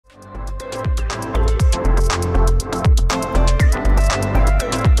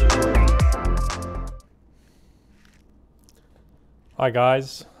Hi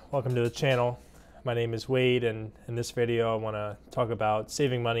guys, welcome to the channel. My name is Wade, and in this video I want to talk about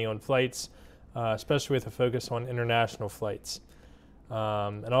saving money on flights, especially with a focus on international flights.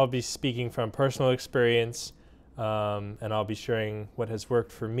 And I'll be speaking from personal experience, and I'll be sharing what has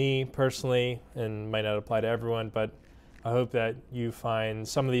worked for me personally and might not apply to everyone, but I hope that you find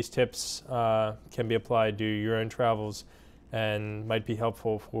some of these tips can be applied to your own travels and might be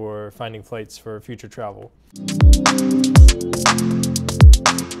helpful for finding flights for future travel.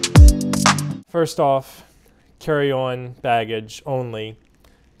 First off, carry-on baggage only.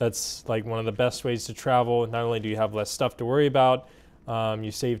 That's like one of the best ways to travel. Not only do you have less stuff to worry about,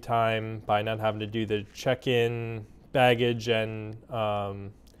 you save time by not having to do the check-in baggage and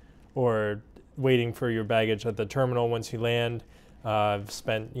or waiting for your baggage at the terminal once you land. I've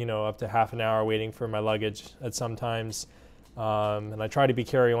spent up to half an hour waiting for my luggage at some times. And I try to be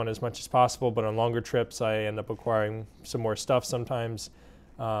carry-on as much as possible, but on longer trips I end up acquiring some more stuff sometimes.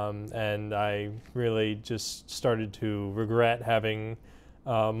 And I really just started to regret having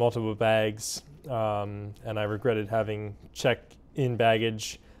multiple bags, and I regretted having check-in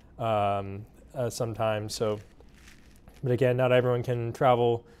baggage sometimes. But again, not everyone can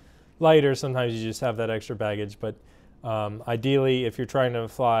travel lighter. Sometimes you just have that extra baggage. But ideally, if you're trying to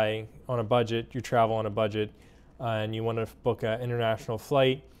fly on a budget, you travel on a budget, and you want to book an international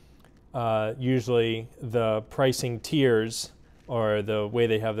flight, usually the pricing tiers, or the way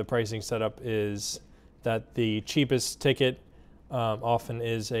they have the pricing set up, is that the cheapest ticket often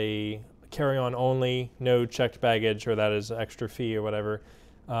is a carry-on only, no checked baggage, or that is an extra fee or whatever.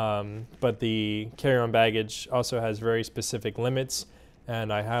 But the carry-on baggage also has very specific limits,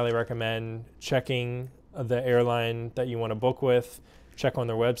 and I highly recommend checking the airline that you want to book with. Check on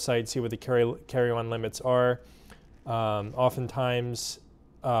their website, see what the carry-on limits are. Oftentimes,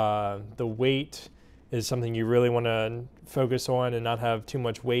 the weight is something you really want to focus on and not have too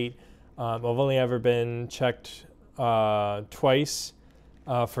much weight. I've only ever been checked twice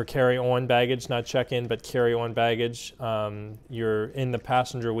for carry-on baggage, not check-in, but carry-on baggage. You're in the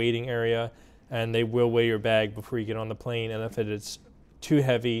passenger waiting area, and they will weigh your bag before you get on the plane, and if it is too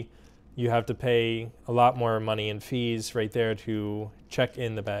heavy, you have to pay a lot more money in fees right there to check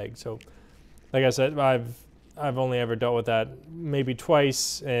in the bag. So like I said, I've only ever dealt with that maybe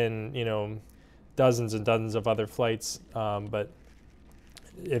twice, and dozens and dozens of other flights, but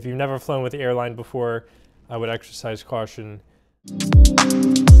if you've never flown with the airline before, I would exercise caution.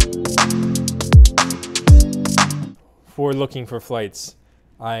 For looking for flights,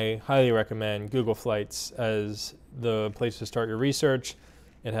 I highly recommend Google Flights as the place to start your research.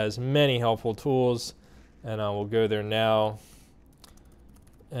 It has many helpful tools, and I will go there now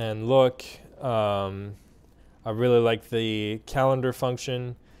and look. I really like the calendar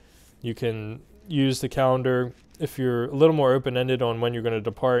function. You can use the calendar if you're a little more open-ended on when you're going to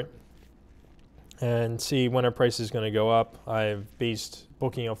depart and see when a price is going to go up. I've based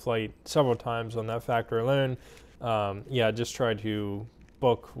booking a flight several times on that factor alone. Just try to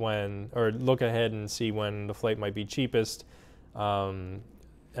book or look ahead and see when the flight might be cheapest. And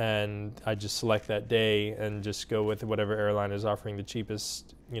I just select that day and just go with whatever airline is offering the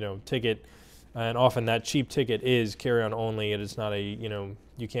cheapest, ticket. And often that cheap ticket is carry-on only. It is not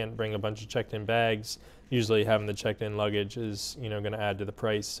you can't bring a bunch of checked-in bags. Usually having the checked-in luggage is, going to add to the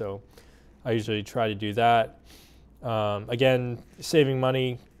price. So I usually try to do that. Again, saving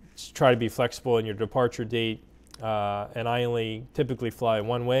money, try to be flexible in your departure date. And I only typically fly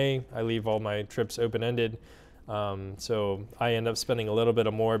one way. I leave all my trips open-ended. So I end up spending a little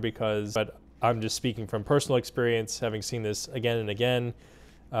bit more but I'm just speaking from personal experience, having seen this again and again.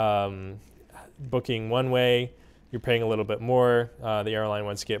 Booking one way, you're paying a little bit more. The airline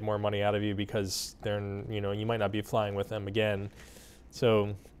wants to get more money out of you because you might not be flying with them again.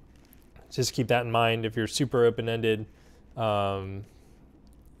 So just keep that in mind. If you're super open-ended, or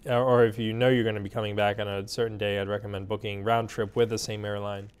if you know you're going to be coming back on a certain day, I'd recommend booking round trip with the same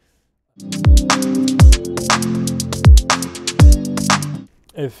airline.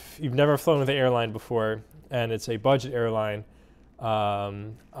 If you've never flown with an airline before and it's a budget airline,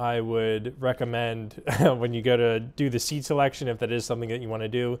 I would recommend when you go to do the seat selection, if that is something that you want to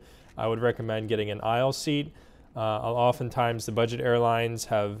do, I would recommend getting an aisle seat. Oftentimes the budget airlines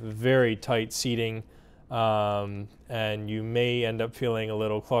have very tight seating, and you may end up feeling a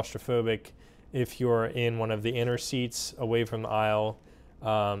little claustrophobic if you're in one of the inner seats away from the aisle.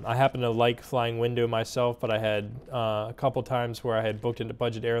 I happen to like flying window myself, but I had a couple times where I had booked into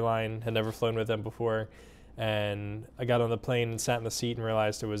budget airline, had never flown with them before, and I got on the plane and sat in the seat and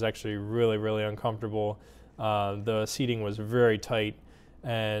realized it was actually really, really uncomfortable. The seating was very tight,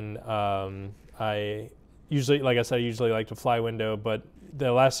 and I usually, like I said, I usually like to fly window, but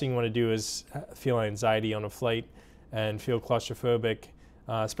the last thing you want to do is feel anxiety on a flight and feel claustrophobic,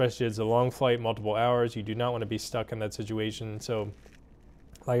 especially if it's a long flight, multiple hours. You do not want to be stuck in that situation. So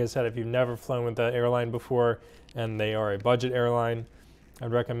like I said, if you've never flown with the airline before and they are a budget airline,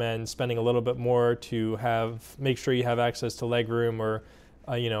 I'd recommend spending a little bit more to make sure you have access to leg room or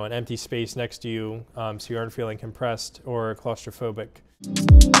an empty space next to you, so you aren't feeling compressed or claustrophobic.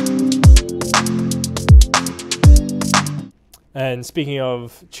 And speaking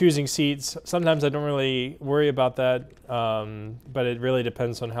of choosing seats, sometimes I don't really worry about that, but it really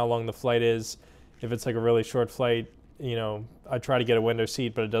depends on how long the flight is. If it's like a really short flight, I try to get a window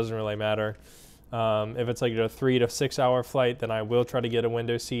seat, but it doesn't really matter. If it's like a 3 to 6 hour flight, then I will try to get a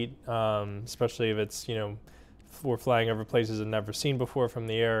window seat, especially if it's, we're flying over places I've never seen before from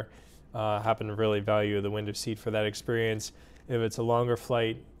the air. Happen to really value the window seat for that experience. If it's a longer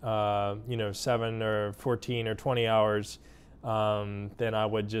flight, 7 or 14 or 20 hours, then I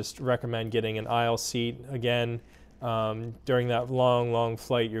would just recommend getting an aisle seat. Again, during that long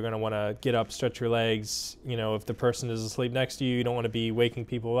flight, you're going to want to get up, stretch your legs. If the person is asleep next to you, you don't want to be waking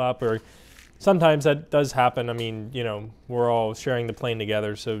people up, or sometimes that does happen. I mean, we're all sharing the plane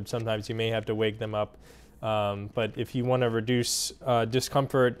together, so sometimes you may have to wake them up. But if you want to reduce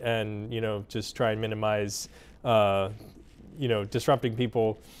discomfort and, just try and minimize, disrupting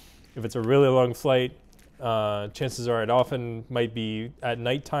people, if it's a really long flight, chances are it often might be at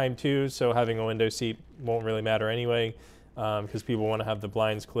nighttime too, so having a window seat won't really matter anyway, because people want to have the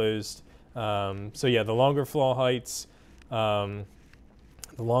blinds closed. So yeah, the longer floor heights, the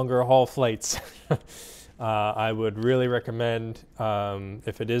longer haul flights, I would really recommend,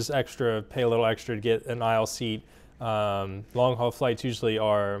 if it is extra, pay a little extra to get an aisle seat. Long haul flights usually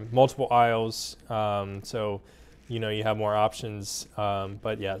are multiple aisles, so you have more options.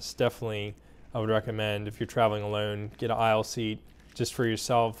 But yes, definitely I would recommend, if you're traveling alone, get an aisle seat just for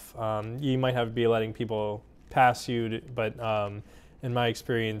yourself. You might have to be letting people pass you, but in my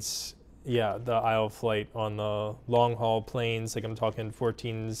experience, yeah, the aisle flight on the long haul planes, like I'm talking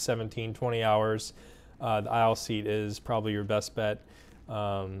 14, 17, 20 hours, the aisle seat is probably your best bet.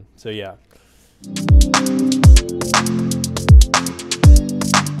 So yeah.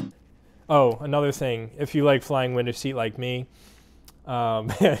 Oh, another thing, if you like flying window seat like me,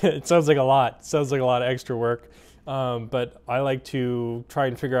 it sounds like a lot. It sounds like a lot of extra work, but I like to try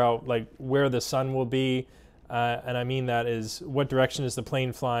and figure out like where the sun will be, and I mean that is what direction is the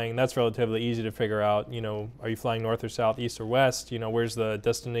plane flying. That's relatively easy to figure out. Are you flying north or south, east or west? Where's the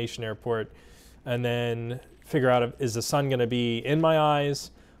destination airport? And then figure out, is the sun going to be in my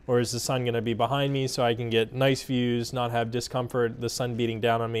eyes, or is the sun going to be behind me, so I can get nice views, not have discomfort, the sun beating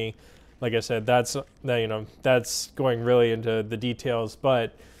down on me. Like I said, that's going really into the details,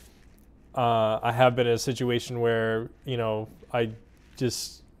 but I have been in a situation where I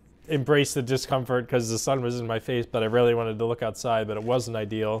just embraced the discomfort because the sun was in my face, but I really wanted to look outside, but it wasn't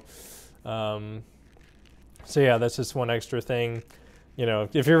ideal. So yeah, that's just one extra thing.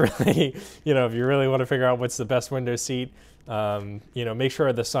 If you're really, if you really want to figure out what's the best window seat, make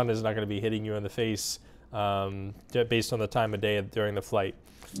sure the sun is not going to be hitting you in the face, based on the time of day during the flight.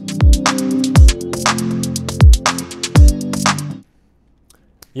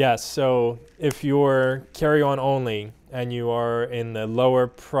 Yes, so if you're carry-on only and you are in the lower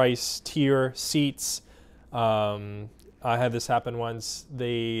price tier seats, I had this happen once.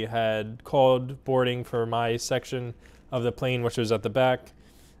 They had called boarding for my section of the plane, which was at the back,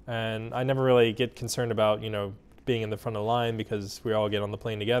 and I never really get concerned about being in the front of the line because we all get on the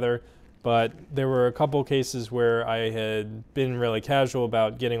plane together. But there were a couple cases where I had been really casual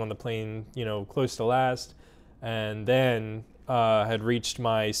about getting on the plane, close to last, and then had reached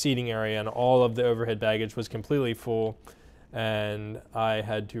my seating area and all of the overhead baggage was completely full, and I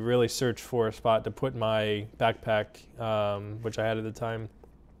had to really search for a spot to put my backpack, which I had at the time.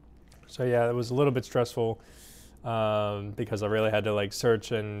 So yeah, it was a little bit stressful, because I really had to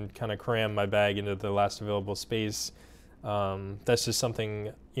search and kind of cram my bag into the last available space. That's just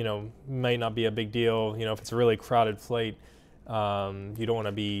something, might not be a big deal. If it's a really crowded flight, you don't want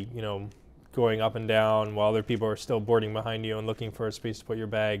to be, going up and down while other people are still boarding behind you and looking for a space to put your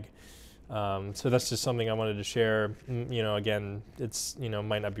bag. So that's just something I wanted to share. Again, it's,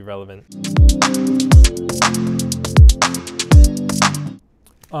 might not be relevant.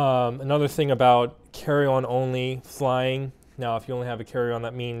 Another thing about carry-on only flying. Now, if you only have a carry-on,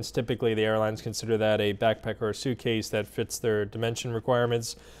 that means typically the airlines consider that a backpack or a suitcase that fits their dimension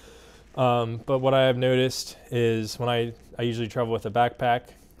requirements. But what I have noticed is when I usually travel with a backpack,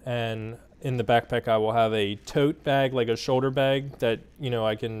 and in the backpack I will have a tote bag, like a shoulder bag that,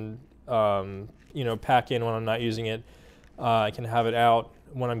 I can pack in when I'm not using it. I can have it out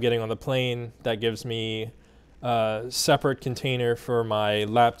when I'm getting on the plane. That gives me a separate container for my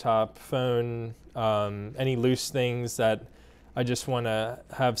laptop, phone, any loose things that I just want to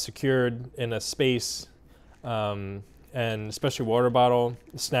have secured in a space, and especially water bottle,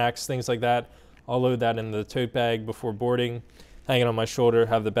 snacks, things like that. I'll load that in the tote bag before boarding, hang it on my shoulder,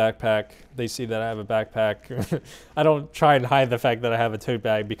 have the backpack. They see that I have a backpack. I don't try and hide the fact that I have a tote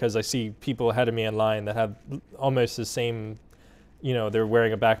bag, because I see people ahead of me in line that have almost the same, they're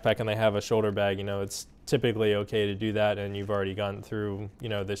wearing a backpack and they have a shoulder bag. It's typically okay to do that, and you've already gone through,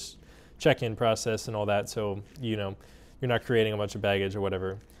 this check-in process and all that, so, you're not creating a bunch of baggage or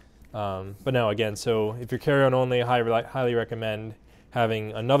whatever. But no, again, so if you're carry-on only, I highly recommend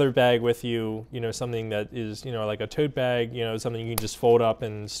having another bag with you, something that is, like a tote bag, something you can just fold up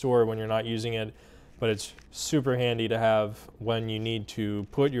and store when you're not using it. But it's super handy to have when you need to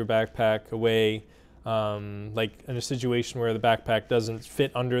put your backpack away, like in a situation where the backpack doesn't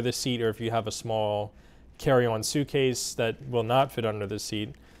fit under the seat, or if you have a small carry-on suitcase that will not fit under the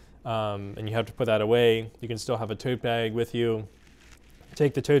seat, and you have to put that away, you can still have a tote bag with you.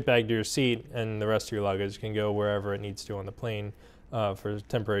 Take the tote bag to your seat, and the rest of your luggage can go wherever it needs to on the plane for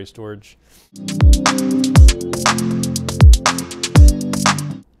temporary storage.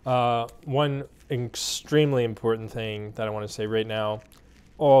 One extremely important thing that I want to say right now: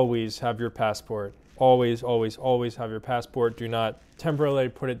 always have your passport. Always, always, always have your passport. Do not temporarily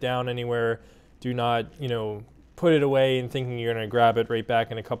put it down anywhere. Do not, put it away and thinking you're going to grab it right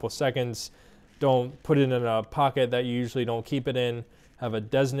back in a couple seconds. Don't put it in a pocket that you usually don't keep it in. Have a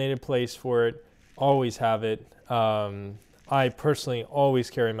designated place for it. Always have it. I personally always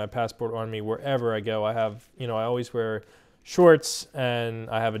carry my passport on me wherever I go. I have, I always wear shorts, and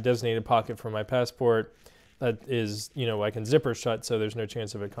I have a designated pocket for my passport that is, I can zipper shut, so there's no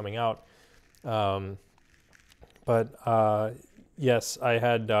chance of it coming out. Yes, I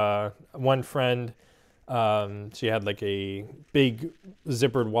had one friend, she had like a big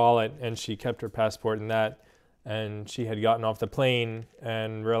zippered wallet, and she kept her passport in that, and she had gotten off the plane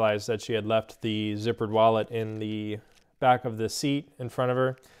and realized that she had left the zippered wallet in the back of the seat in front of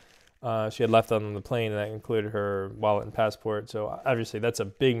her. She had left that on the plane, and that included her wallet and passport. So obviously that's a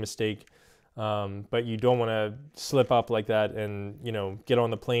big mistake, but you don't want to slip up like that and, get on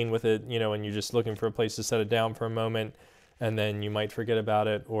the plane with it, and you're just looking for a place to set it down for a moment, and then you might forget about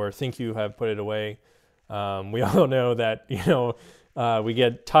it or think you have put it away. We all know that, we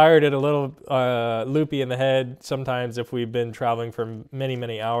get tired and a little loopy in the head sometimes if we've been traveling for many,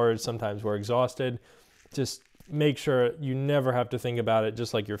 many hours. Sometimes we're exhausted. Just make sure you never have to think about it.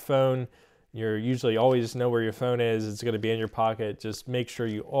 Just like your phone, you're usually always know where your phone is. It's going to be in your pocket. Just make sure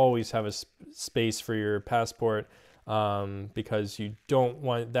you always have a space for your passport, because you don't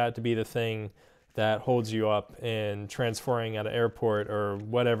want that to be the thing that holds you up in transferring at an airport or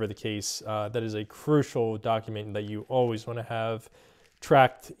whatever the case. That is a crucial document that you always want to have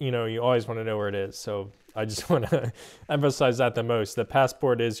tracked. You always want to know where it is. So I just want to emphasize that the most. The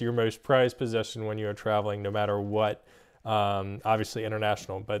passport is your most prized possession when you are traveling, no matter what. Obviously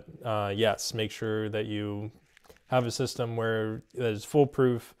international, but yes, make sure that you have a system where that is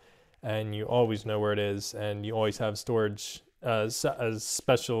foolproof, and you always know where it is, and you always have storage, a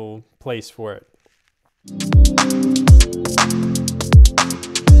special place for it.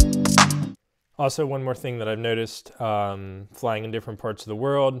 Also, one more thing that I've noticed, flying in different parts of the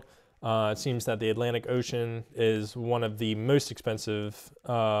world, it seems that the Atlantic Ocean is one of the most expensive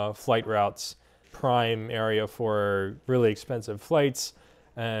flight routes, prime area for really expensive flights.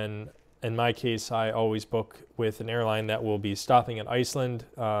 And in my case, I always book with an airline that will be stopping at Iceland.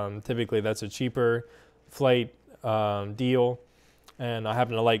 Typically, that's a cheaper flight deal. And I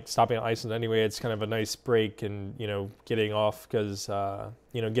happen to like stopping at Iceland anyway. It's kind of a nice break, and, getting off, because,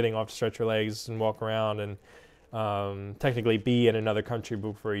 getting off to stretch your legs and walk around, and technically be in another country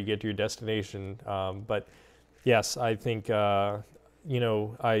before you get to your destination. But yes, I think, I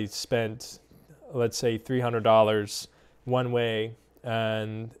spent, let's say, $300 one way,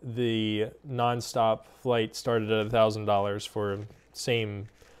 and the nonstop flight started at $1,000 for same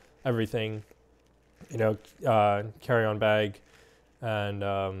everything, carry-on bag.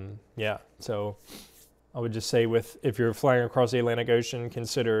 And yeah, so I would just say, if you're flying across the Atlantic Ocean,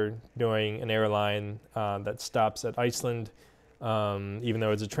 consider doing an airline that stops at Iceland, even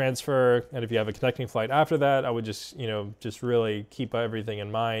though it's a transfer. And if you have a connecting flight after that, I would just really keep everything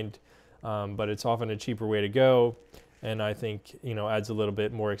in mind. But it's often a cheaper way to go, and I think, adds a little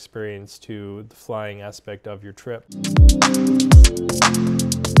bit more experience to the flying aspect of your trip.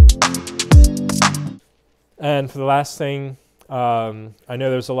 And for the last thing, I know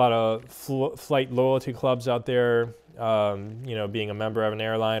there's a lot of flight loyalty clubs out there, you know, being a member of an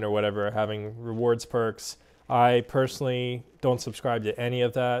airline or whatever, having rewards perks. I personally don't subscribe to any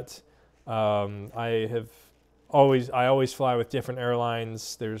of that. I always fly with different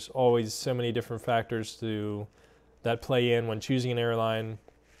airlines. There's always so many different factors that play in when choosing an airline.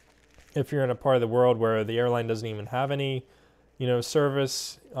 If you're in a part of the world where the airline doesn't even have any, you know,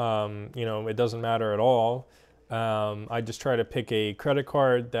 service, you know, it doesn't matter at all. I just try to pick a credit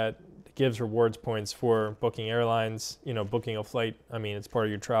card that gives rewards points for booking airlines, you know, booking a flight. I mean, it's part of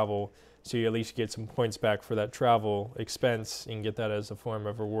your travel, so you at least get some points back for that travel expense. You can get that as a form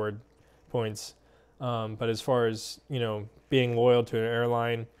of reward points. But as far as, you know, being loyal to an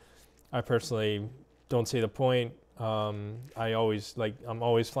airline, I personally don't see the point. I'm always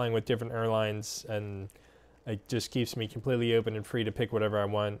flying with different airlines, and it just keeps me completely open and free to pick whatever I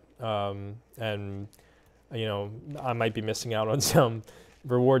want. And you know, I might be missing out on some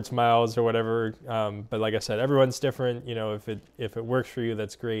rewards miles or whatever. But like I said, everyone's different. You know, if it works for you,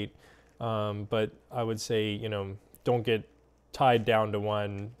 that's great. But I would say, you know, don't get tied down to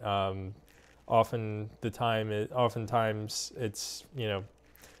one. Oftentimes it's, you know,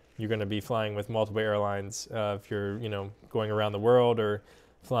 you're going to be flying with multiple airlines if you're, you know, going around the world or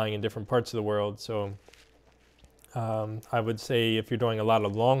flying in different parts of the world. So I would say if you're doing a lot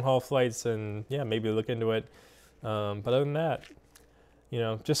of long haul flights, then yeah, maybe look into it. But other than that, you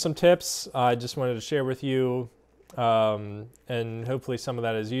know, just some tips I just wanted to share with you, and hopefully some of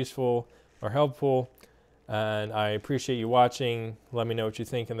that is useful or helpful. And I appreciate you watching. Let me know what you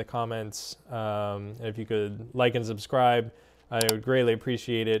think in the comments. And if you could like and subscribe, I would greatly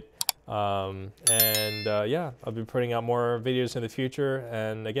appreciate it. Yeah, I'll be putting out more videos in the future.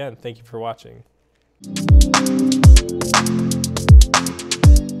 And again, thank you for watching.